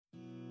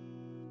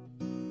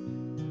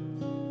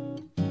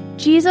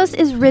Jesus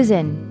is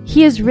risen.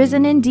 He is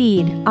risen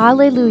indeed.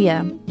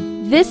 Alleluia.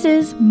 This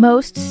is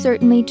most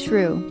certainly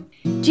true.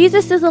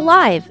 Jesus is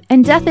alive,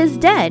 and death is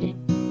dead.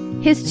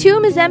 His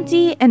tomb is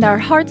empty, and our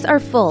hearts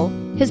are full.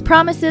 His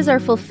promises are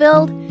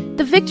fulfilled.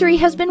 The victory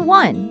has been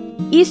won.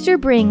 Easter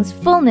brings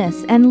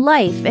fullness and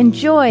life and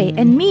joy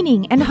and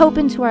meaning and hope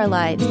into our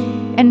lives,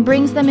 and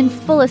brings them in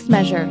fullest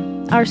measure.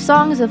 Our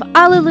songs of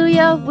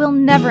Alleluia will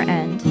never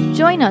end.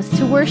 Join us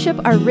to worship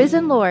our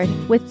risen Lord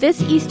with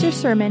this Easter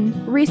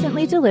sermon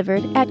recently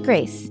delivered at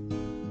Grace.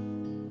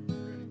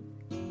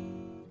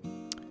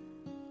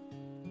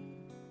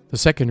 The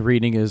second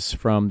reading is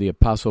from the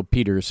Apostle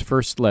Peter's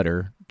first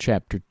letter,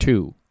 chapter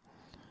 2.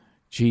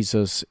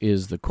 Jesus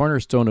is the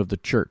cornerstone of the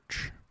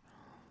church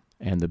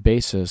and the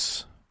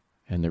basis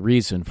and the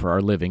reason for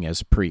our living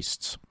as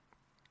priests.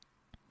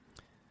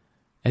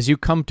 As you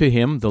come to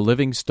him, the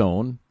living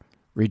stone,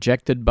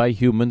 rejected by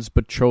humans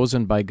but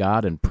chosen by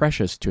God and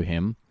precious to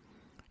him,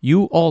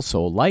 you also,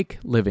 like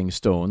living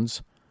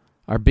stones,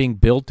 are being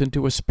built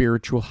into a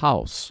spiritual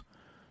house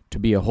to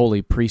be a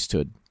holy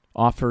priesthood,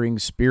 offering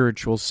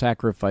spiritual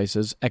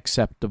sacrifices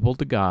acceptable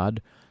to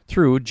God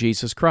through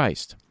Jesus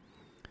Christ.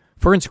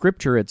 For in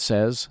Scripture it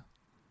says,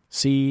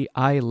 "See,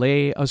 I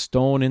lay a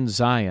stone in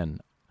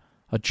Zion,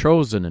 a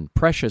chosen and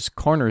precious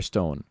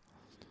cornerstone,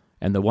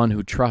 and the one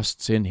who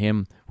trusts in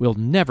him will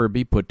never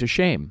be put to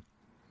shame."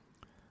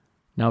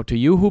 Now to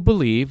you who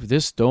believe,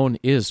 this stone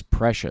is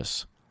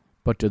precious,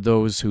 but to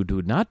those who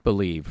do not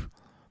believe,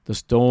 the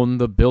stone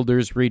the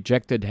builders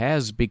rejected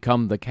has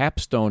become the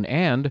capstone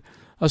and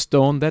a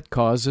stone that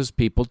causes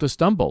people to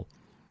stumble,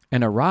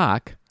 and a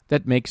rock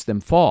that makes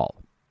them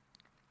fall.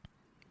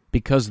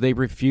 Because they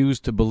refuse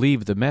to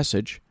believe the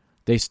message,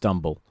 they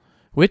stumble,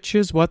 which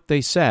is what they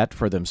set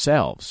for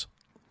themselves.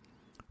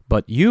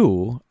 But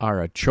you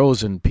are a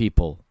chosen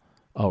people,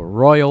 a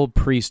royal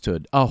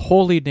priesthood, a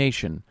holy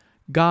nation,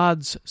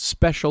 God's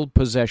special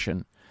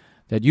possession,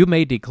 that you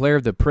may declare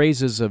the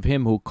praises of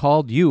him who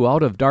called you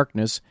out of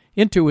darkness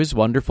into his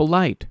wonderful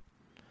light.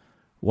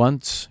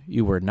 Once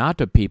you were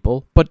not a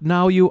people, but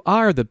now you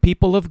are the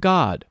people of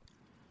God.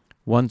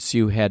 Once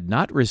you had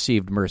not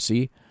received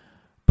mercy,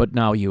 but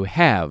now you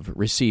have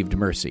received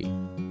mercy.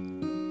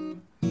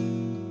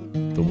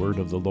 The word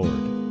of the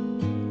Lord.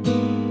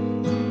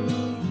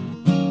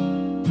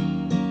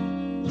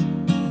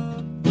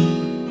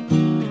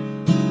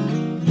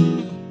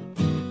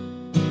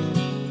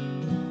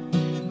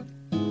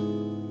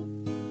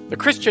 The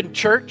Christian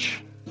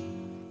church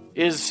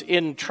is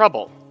in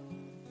trouble.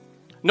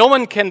 No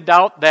one can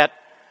doubt that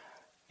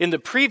in the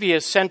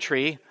previous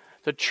century,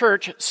 the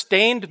church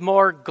stained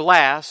more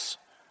glass,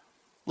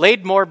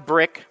 laid more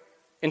brick,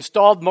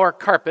 installed more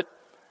carpet,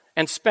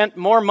 and spent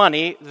more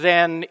money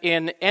than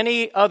in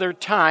any other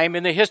time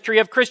in the history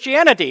of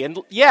Christianity. And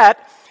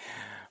yet,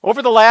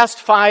 over the last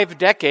 5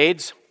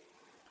 decades,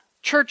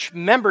 church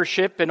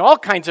membership in all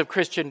kinds of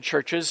Christian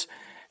churches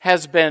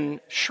has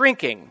been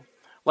shrinking,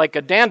 like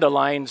a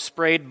dandelion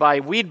sprayed by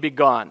weed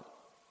begone.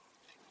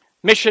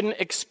 Mission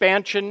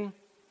expansion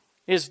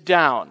is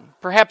down.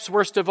 Perhaps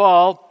worst of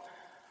all,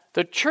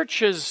 the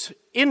church's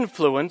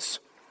influence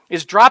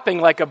is dropping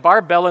like a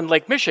barbell in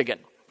Lake Michigan.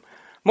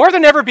 More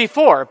than ever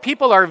before,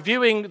 people are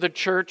viewing the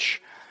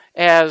church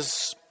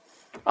as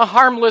a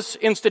harmless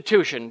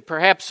institution,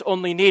 perhaps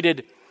only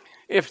needed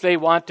if they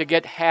want to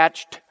get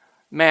hatched,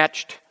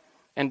 matched,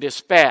 and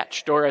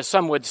dispatched, or as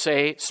some would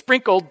say,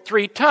 sprinkled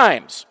 3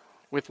 times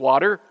with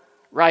water,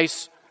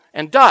 rice,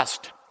 and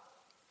dust.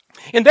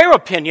 In their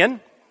opinion,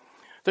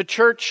 the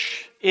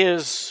church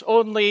is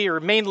only or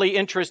mainly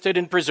interested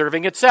in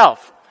preserving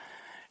itself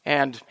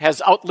and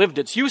has outlived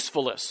its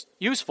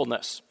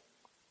usefulness.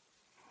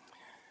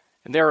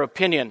 In their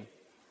opinion,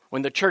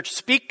 when the church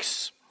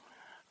speaks,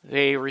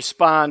 they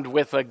respond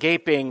with a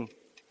gaping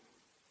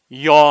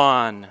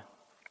yawn.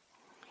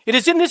 It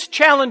is in this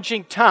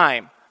challenging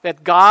time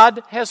that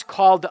God has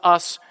called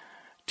us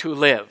to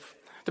live.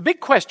 The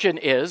big question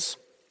is,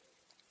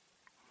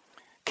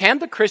 can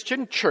the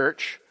Christian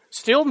church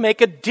still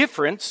make a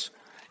difference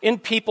in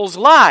people's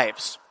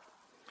lives?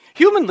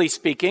 Humanly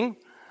speaking,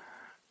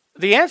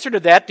 the answer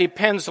to that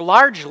depends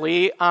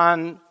largely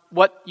on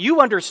what you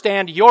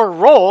understand your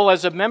role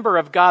as a member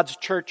of God's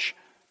church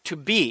to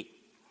be.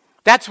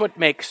 That's what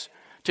makes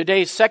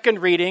today's second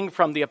reading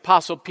from the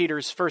Apostle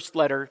Peter's first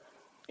letter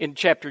in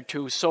chapter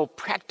 2 so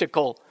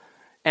practical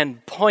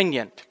and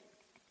poignant.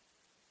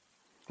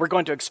 We're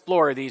going to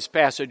explore these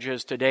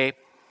passages today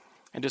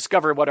and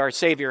discover what our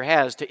Savior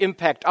has to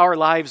impact our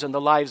lives and the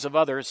lives of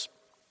others.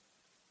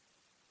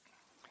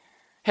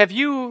 Have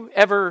you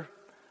ever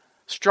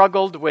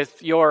struggled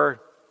with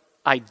your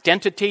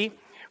identity?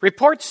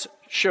 Reports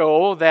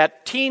show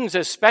that teens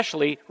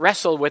especially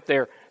wrestle with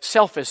their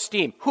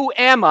self-esteem. Who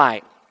am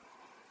I?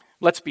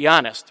 Let's be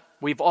honest,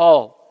 we've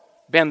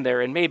all been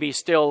there and maybe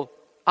still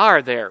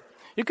are there.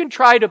 You can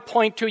try to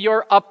point to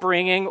your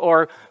upbringing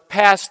or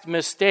past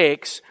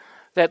mistakes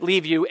that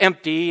leave you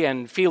empty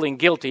and feeling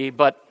guilty,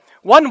 but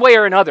one way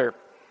or another,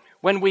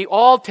 when we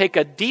all take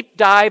a deep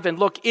dive and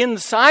look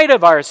inside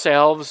of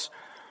ourselves,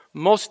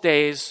 most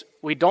days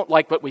we don't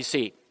like what we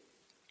see.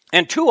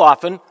 And too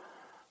often,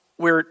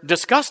 we're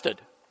disgusted.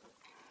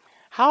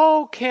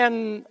 How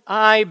can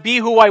I be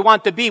who I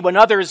want to be when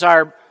others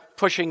are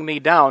pushing me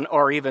down,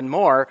 or even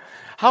more?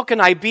 How can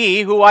I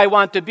be who I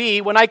want to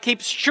be when I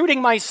keep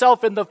shooting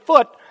myself in the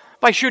foot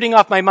by shooting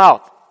off my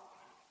mouth?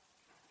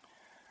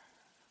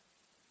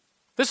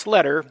 This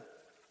letter,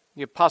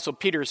 the Apostle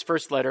Peter's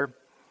first letter,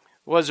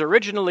 was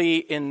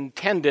originally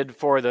intended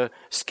for the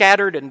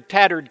scattered and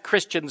tattered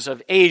Christians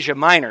of Asia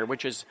Minor,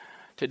 which is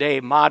today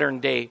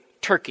modern-day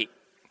Turkey.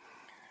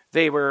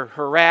 They were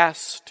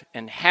harassed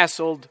and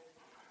hassled,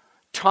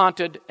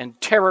 taunted and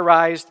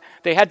terrorized.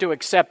 They had to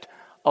accept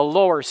a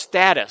lower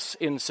status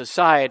in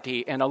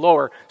society and a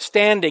lower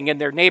standing in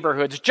their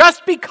neighborhoods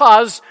just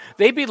because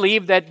they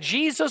believed that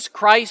Jesus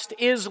Christ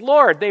is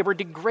Lord. They were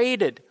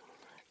degraded,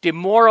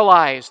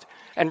 demoralized,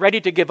 and ready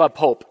to give up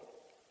hope.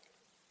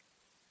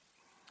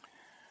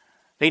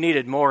 They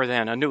needed more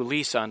than a new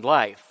lease on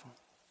life.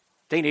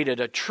 They needed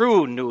a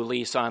true new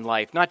lease on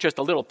life, not just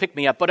a little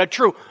pick-me-up, but a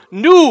true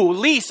new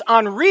lease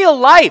on real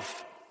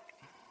life.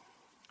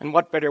 And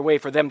what better way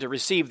for them to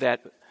receive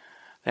that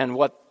than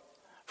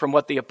from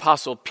what the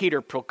Apostle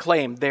Peter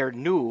proclaimed, their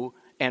new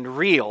and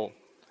real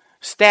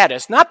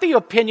status. Not the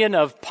opinion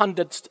of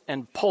pundits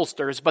and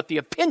pollsters, but the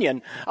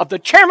opinion of the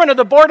chairman of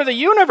the board of the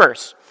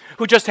universe,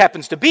 who just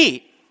happens to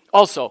be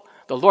also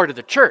the Lord of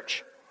the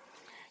church.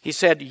 He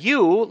said,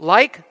 you,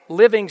 like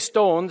living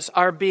stones,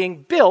 are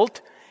being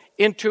built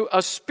into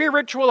a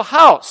spiritual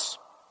house.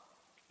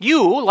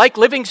 You, like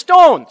living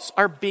stones,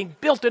 are being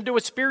built into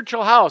a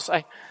spiritual house.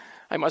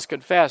 I must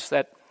confess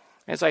that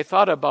as I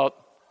thought about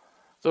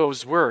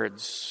those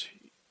words,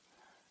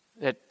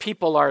 that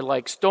people are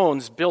like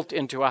stones built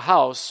into a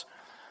house,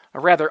 a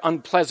rather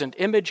unpleasant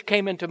image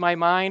came into my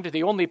mind.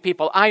 The only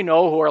people I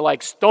know who are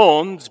like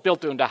stones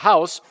built into a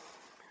house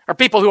are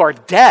people who are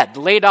dead,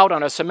 laid out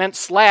on a cement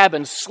slab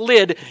and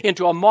slid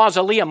into a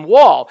mausoleum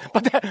wall.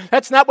 But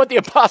that's not what the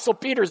Apostle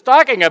Peter's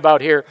talking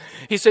about here.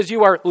 He says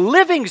you are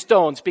living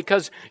stones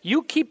because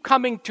you keep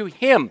coming to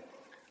him,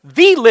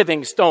 the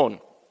living stone,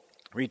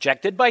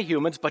 rejected by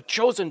humans but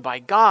chosen by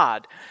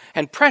God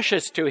and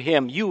precious to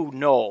him. You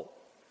know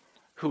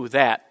who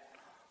that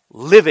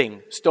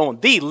living stone,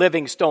 the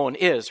living stone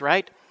is,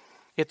 right?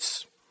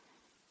 It's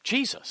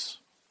Jesus.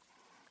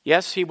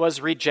 Yes, he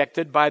was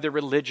rejected by the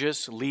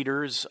religious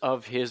leaders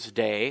of his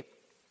day.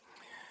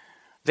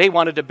 They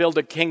wanted to build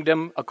a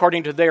kingdom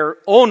according to their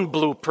own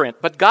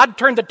blueprint, but God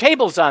turned the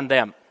tables on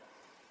them.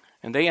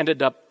 And they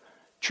ended up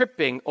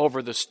tripping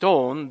over the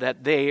stone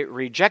that they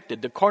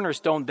rejected, the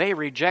cornerstone they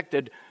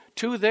rejected,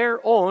 to their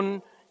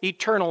own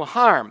eternal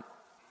harm.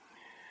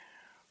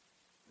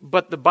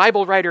 But the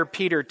Bible writer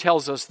Peter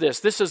tells us this.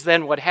 This is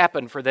then what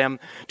happened for them.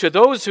 To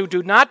those who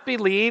do not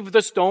believe,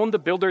 the stone the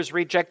builders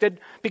rejected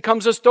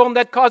becomes a stone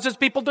that causes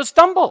people to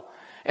stumble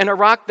and a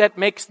rock that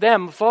makes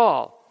them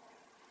fall.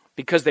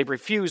 Because they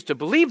refuse to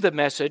believe the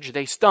message,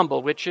 they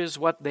stumble, which is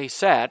what they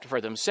said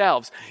for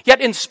themselves. Yet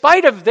in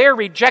spite of their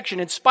rejection,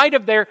 in spite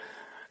of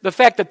the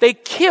fact that they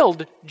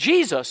killed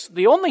Jesus,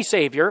 the only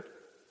Savior,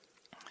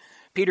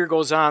 Peter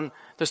goes on,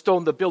 the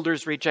stone the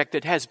builders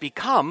rejected has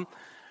become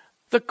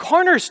the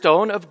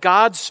cornerstone of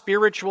God's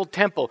spiritual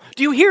temple.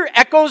 Do you hear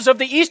echoes of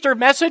the Easter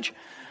message?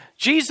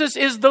 Jesus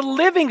is the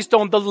living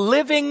stone, the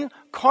living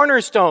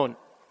cornerstone,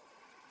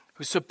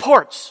 who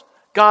supports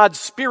God's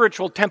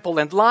spiritual temple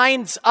and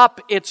lines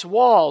up its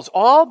walls,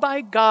 all by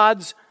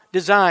God's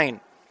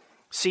design.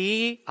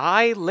 See,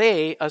 I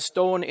lay a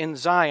stone in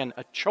Zion,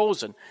 a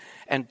chosen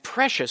and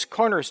precious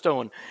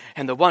cornerstone,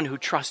 and the one who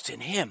trusts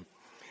in him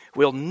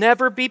will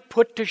never be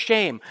put to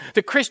shame.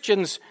 The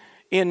Christians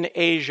in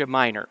Asia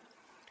Minor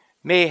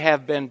may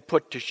have been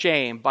put to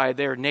shame by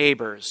their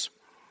neighbors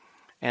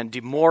and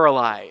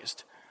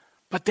demoralized,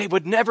 but they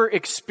would never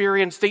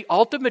experience the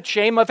ultimate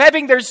shame of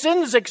having their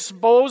sins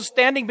exposed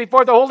standing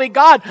before the holy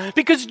God,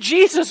 because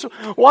Jesus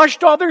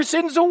washed all their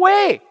sins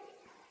away.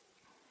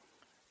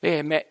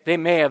 They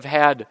may have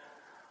had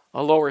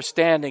a lower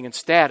standing and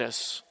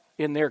status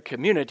in their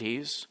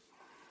communities,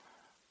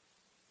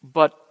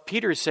 but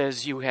Peter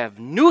says you have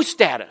new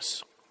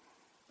status,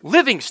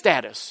 living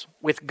status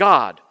with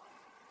God,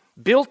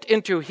 built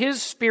into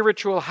his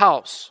spiritual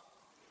house,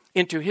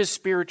 into his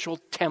spiritual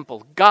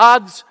temple.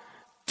 God's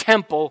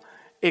temple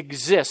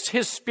exists.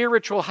 His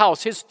spiritual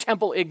house, his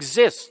temple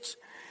exists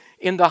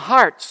in the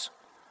hearts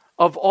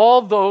of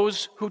all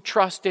those who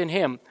trust in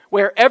him,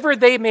 wherever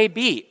they may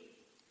be.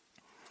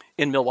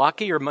 In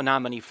Milwaukee or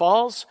Menominee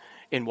Falls,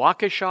 in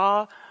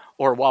Waukesha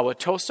or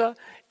Wauwatosa,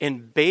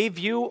 in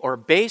Bayview or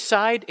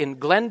Bayside, in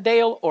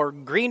Glendale or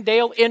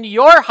Greendale, in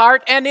your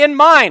heart and in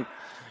mine.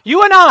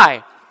 You and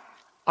I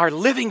are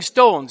living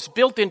stones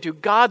built into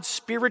God's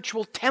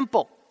spiritual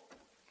temple.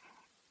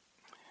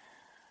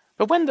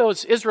 But when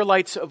those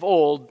Israelites of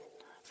old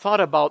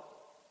thought about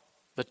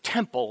the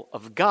temple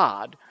of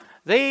God,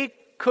 they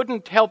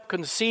couldn't help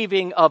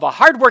conceiving of a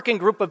hardworking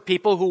group of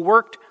people who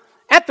worked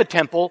at the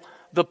temple,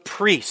 the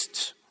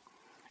priests.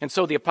 And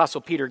so the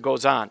Apostle Peter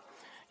goes on.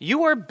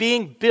 You are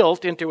being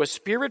built into a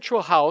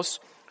spiritual house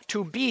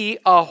to be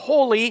a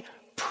holy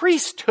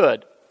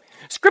priesthood.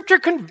 Scripture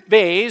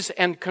conveys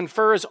and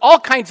confers all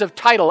kinds of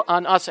title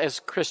on us as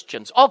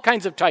Christians, all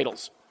kinds of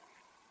titles.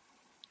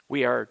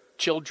 We are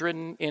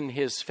children in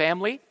his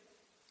family,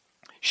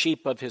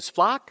 sheep of his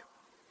flock,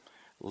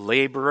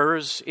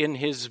 laborers in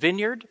his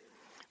vineyard,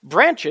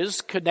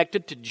 branches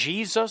connected to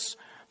Jesus,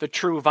 the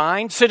true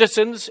vine,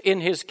 citizens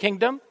in his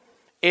kingdom,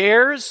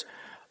 heirs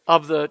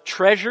of the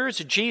treasures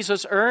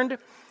Jesus earned.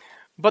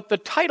 But the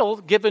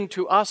title given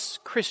to us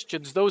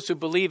Christians, those who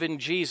believe in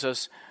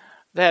Jesus,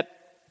 that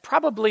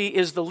probably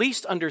is the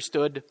least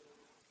understood,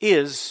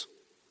 is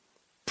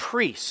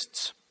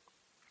priests.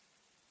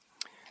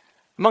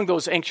 Among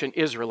those ancient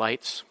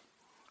Israelites,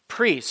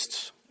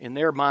 priests, in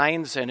their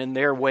minds and in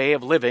their way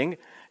of living,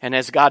 and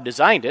as God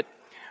designed it,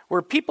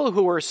 were people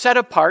who were set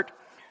apart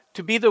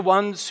to be the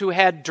ones who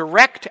had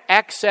direct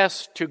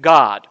access to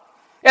God.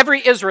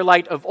 Every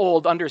Israelite of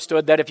old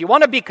understood that if you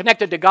want to be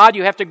connected to God,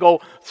 you have to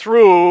go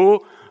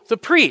through the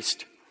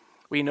priest.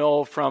 We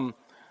know from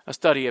a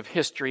study of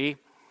history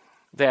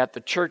that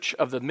the church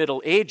of the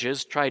Middle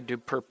Ages tried to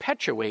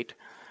perpetuate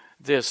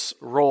this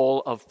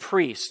role of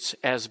priests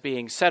as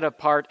being set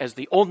apart as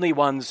the only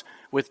ones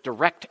with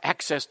direct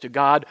access to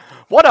God.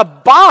 What a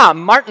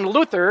bomb Martin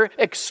Luther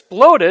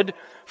exploded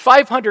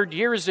 500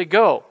 years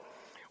ago,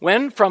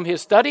 when from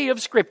his study of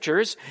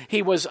scriptures,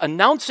 he was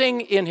announcing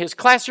in his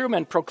classroom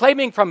and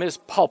proclaiming from his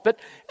pulpit,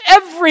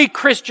 every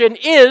Christian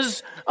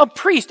is a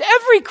priest.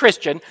 Every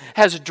Christian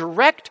has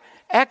direct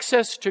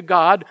access to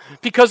God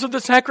because of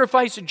the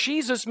sacrifice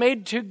Jesus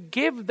made to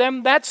give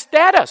them that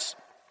status.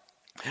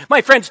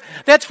 My friends,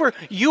 that's where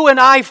you and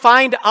I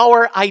find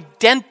our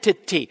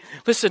identity.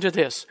 Listen to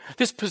this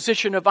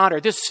position of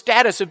honor, this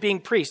status of being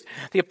priest.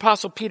 The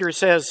Apostle Peter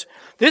says,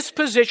 this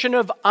position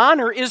of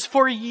honor is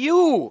for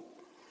you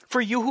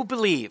who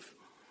believe.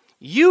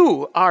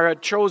 You are a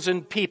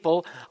chosen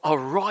people, a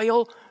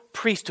royal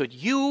priesthood.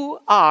 You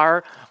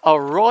are a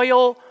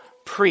royal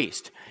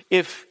priest.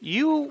 If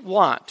you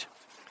want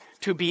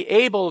to be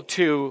able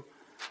to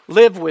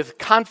live with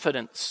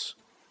confidence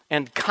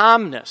and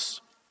calmness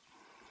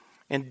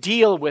and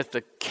deal with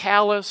the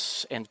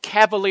callous and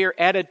cavalier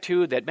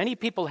attitude that many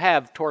people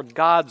have toward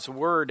God's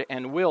word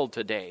and will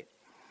today,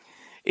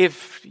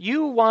 if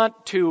you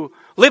want to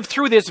live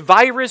through this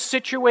virus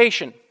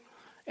situation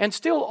and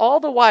still all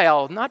the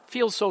while not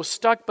feel so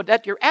stuck, but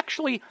that you're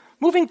actually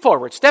moving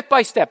forward step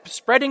by step,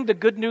 spreading the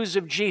good news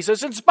of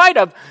Jesus in spite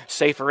of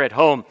safer at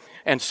home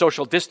and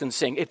social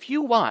distancing, if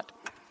you want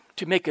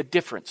to make a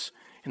difference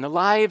in the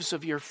lives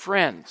of your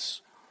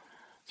friends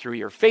through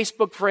your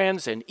Facebook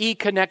friends and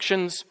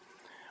e-connections,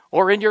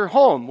 or in your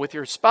home with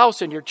your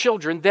spouse and your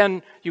children,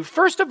 then you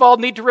first of all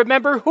need to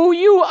remember who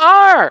you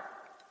are.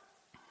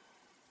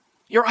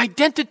 Your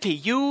identity.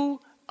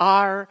 You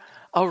are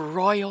a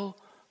royal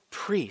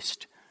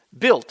priest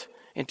built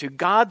into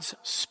God's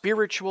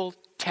spiritual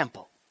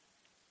temple.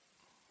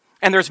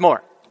 And there's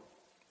more.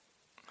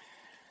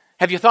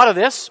 Have you thought of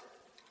this?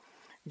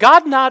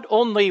 God not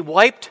only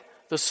wiped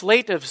the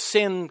slate of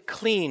sin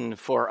clean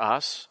for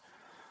us,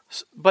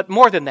 but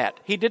more than that,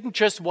 he didn't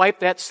just wipe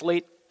that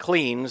slate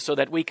clean so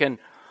that we can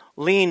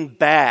lean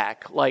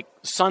back like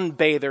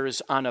sunbathers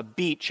on a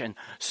beach and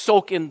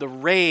soak in the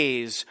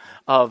rays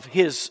of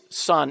his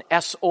sun,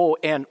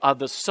 S-O-N, of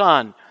the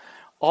sun,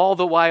 all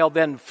the while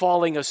then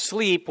falling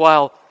asleep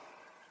while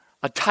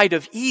a tide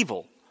of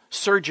evil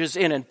surges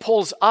in and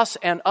pulls us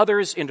and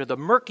others into the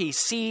murky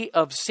sea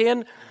of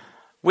sin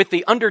with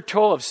the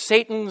undertow of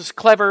Satan's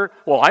clever,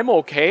 well, I'm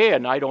okay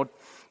and I don't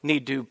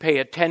need to pay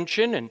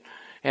attention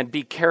and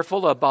be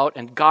careful about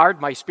and guard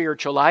my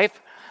spiritual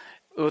life.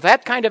 With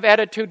that kind of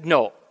attitude,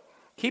 no.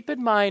 Keep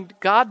in mind,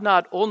 God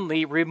not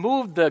only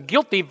removed the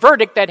guilty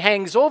verdict that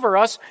hangs over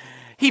us,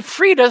 he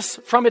freed us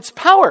from its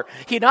power.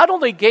 He not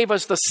only gave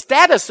us the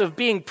status of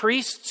being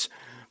priests,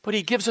 but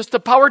he gives us the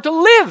power to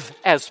live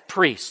as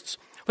priests.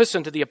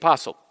 Listen to the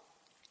apostle.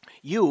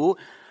 You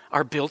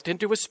are built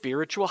into a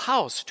spiritual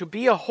house to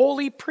be a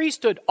holy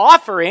priesthood,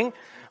 offering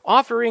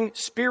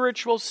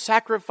spiritual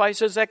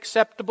sacrifices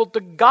acceptable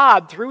to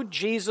God through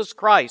Jesus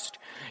Christ.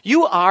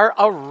 You are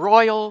a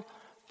royal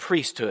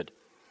priesthood,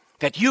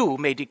 that you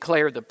may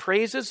declare the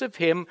praises of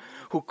him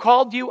who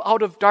called you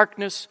out of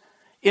darkness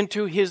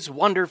into his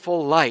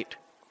wonderful light.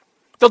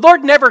 The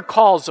Lord never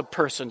calls a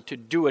person to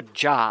do a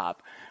job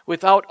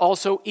without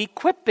also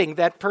equipping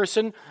that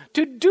person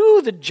to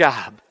do the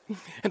job.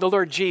 And the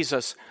Lord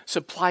Jesus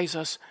supplies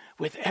us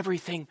with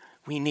everything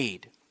we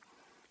need.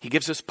 He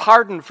gives us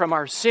pardon from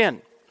our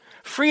sin,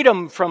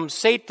 freedom from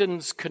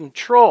Satan's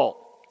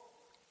control,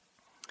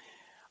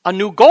 a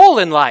new goal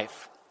in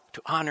life,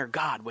 to honor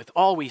God with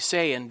all we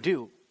say and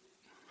do,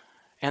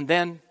 and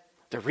then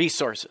the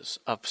resources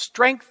of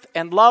strength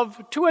and love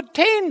to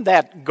attain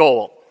that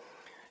goal.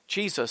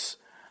 Jesus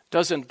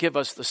doesn't give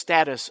us the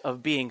status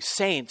of being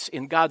saints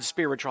in God's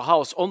spiritual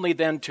house only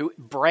then to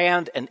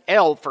brand an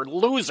L for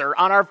loser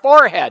on our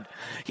forehead.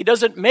 He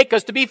doesn't make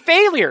us to be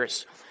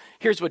failures.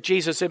 Here's what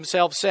Jesus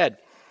himself said.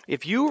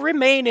 If you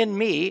remain in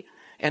me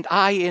and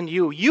I in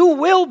you, you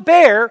will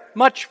bear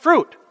much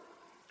fruit.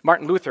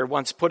 Martin Luther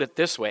once put it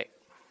this way.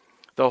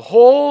 The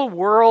whole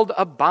world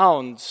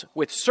abounds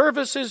with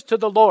services to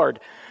the Lord,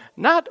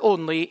 not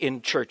only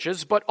in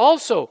churches, but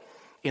also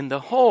in the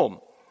home,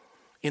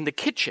 in the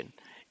kitchen,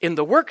 in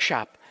the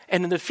workshop,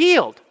 and in the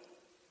field.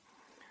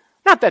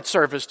 Not that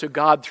service to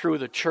God through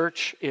the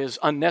church is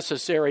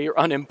unnecessary or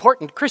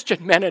unimportant.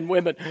 Christian men and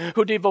women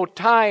who devote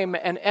time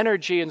and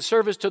energy and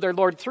service to their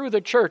Lord through the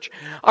church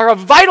are a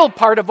vital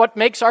part of what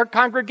makes our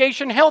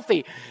congregation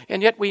healthy.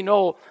 And yet we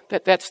know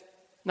that that's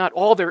not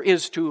all there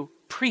is to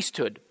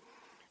priesthood.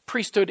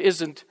 Priesthood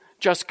isn't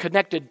just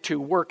connected to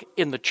work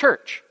in the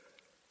church.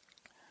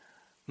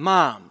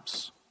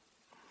 Moms,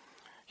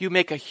 you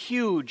make a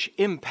huge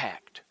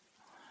impact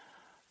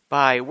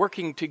by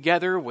working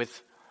together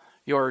with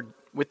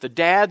the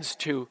dads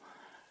to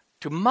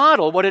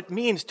model what it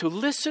means to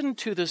listen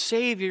to the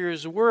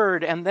Savior's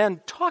word and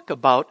then talk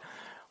about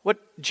what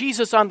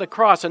Jesus on the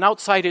cross and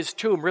outside his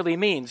tomb really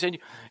means. And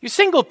you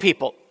single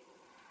people,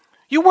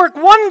 you work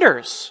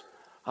wonders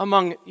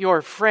among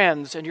your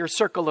friends and your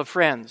circle of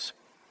friends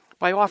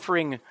by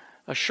offering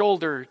a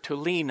shoulder to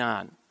lean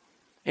on,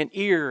 an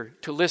ear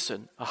to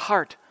listen, a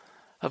heart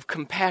of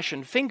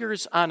compassion,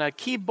 fingers on a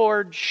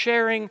keyboard,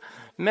 sharing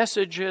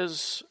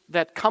messages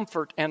that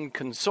comfort and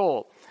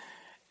console.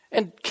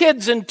 And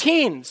kids and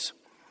teens,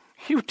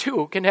 you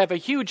too can have a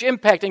huge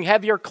impact and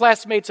have your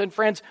classmates and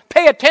friends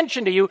pay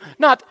attention to you,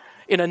 not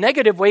in a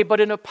negative way, but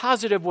in a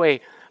positive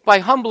way, by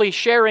humbly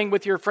sharing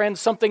with your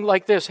friends something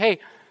like this. Hey,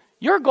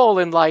 your goal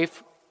in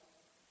life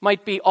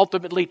might be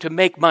ultimately to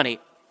make money.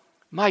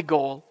 My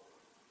goal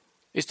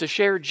is to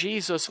share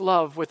Jesus'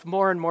 love with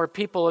more and more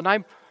people, and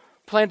I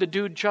plan to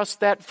do just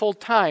that full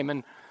time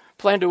and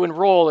plan to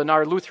enroll in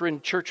our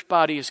Lutheran church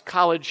body's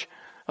College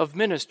of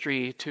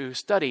Ministry to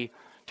study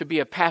to be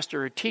a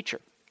pastor or teacher.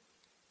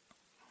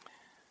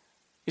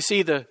 You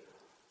see, the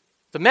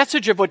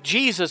message of what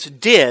Jesus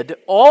did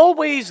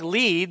always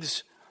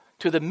leads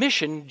to the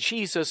mission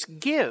Jesus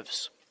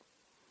gives.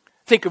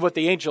 Think of what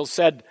the angel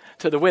said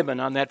to the women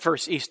on that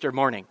first Easter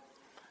morning.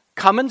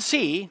 Come and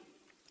see,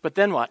 but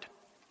then what?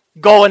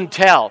 Go and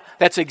tell.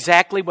 That's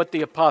exactly what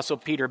the Apostle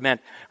Peter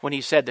meant when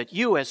he said that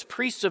you as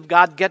priests of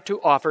God get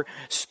to offer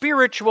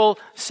spiritual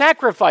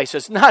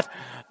sacrifices, not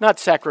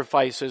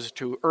sacrifices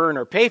to earn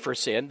or pay for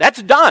sin.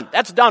 That's done.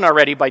 That's done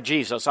already by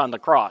Jesus on the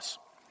cross.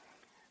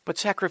 But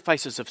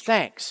sacrifices of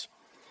thanks.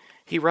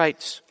 He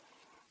writes,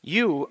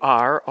 you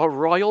are a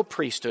royal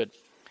priesthood,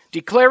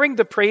 declaring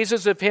the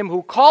praises of him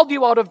who called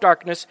you out of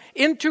darkness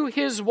into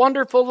his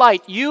wonderful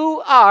light.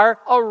 You are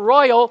a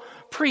royal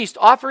priest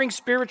offering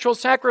spiritual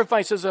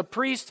sacrifices, a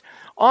priest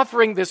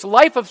offering this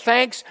life of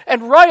thanks,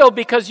 and royal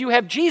because you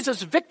have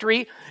Jesus'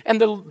 victory and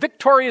the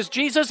victorious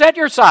Jesus at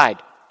your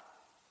side.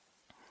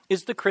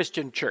 Is the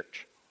Christian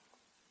church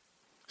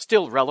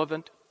still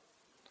relevant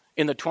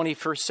in the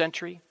 21st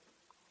century?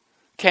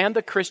 Can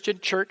the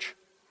Christian church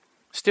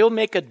still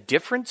make a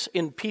difference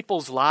in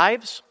people's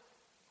lives?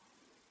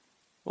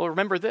 Well,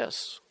 remember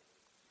this.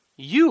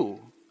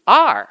 You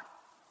are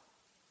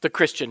the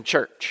Christian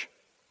church.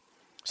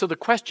 So the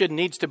question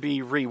needs to be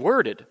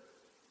reworded.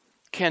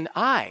 Can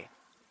I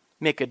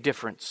make a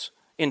difference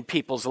in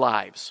people's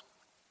lives?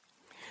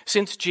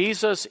 Since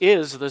Jesus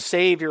is the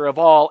Savior of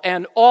all,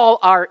 and all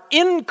are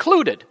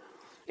included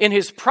in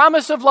his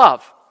promise of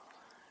love,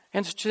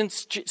 and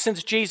since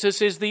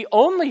Jesus is the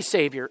only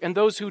Savior, and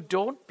those who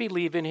don't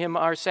believe in him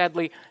are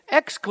sadly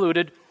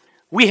excluded,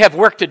 we have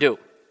work to do.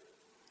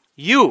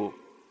 You,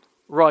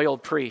 royal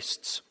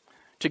priests,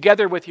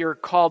 together with your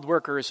called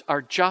workers,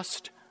 are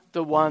just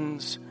the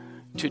ones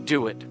to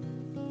do it.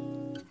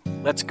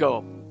 Let's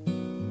go.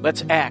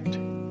 Let's act.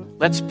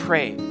 Let's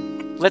pray.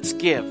 Let's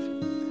give.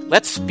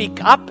 Let's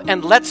speak up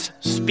and let's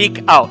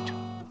speak out.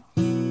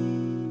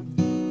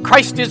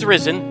 Christ is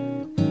risen.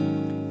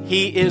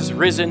 He is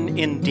risen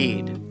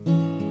indeed.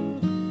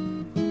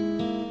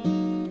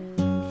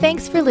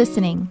 Thanks for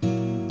listening.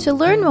 To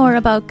learn more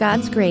about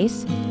God's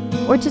grace,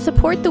 or to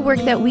support the work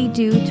that we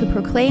do to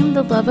proclaim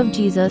the love of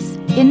Jesus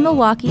in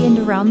Milwaukee and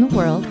around the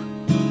world,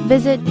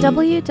 visit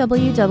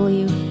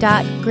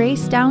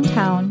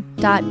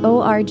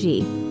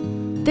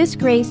www.gracedowntown.org. This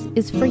grace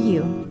is for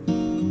you.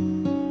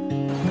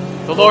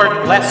 The Lord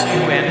bless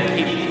you and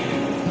keep you.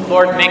 The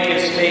Lord make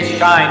his face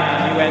shine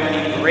on you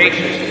and be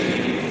gracious to you.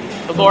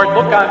 The Lord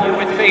look on you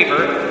with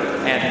favor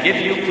and give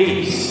you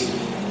peace.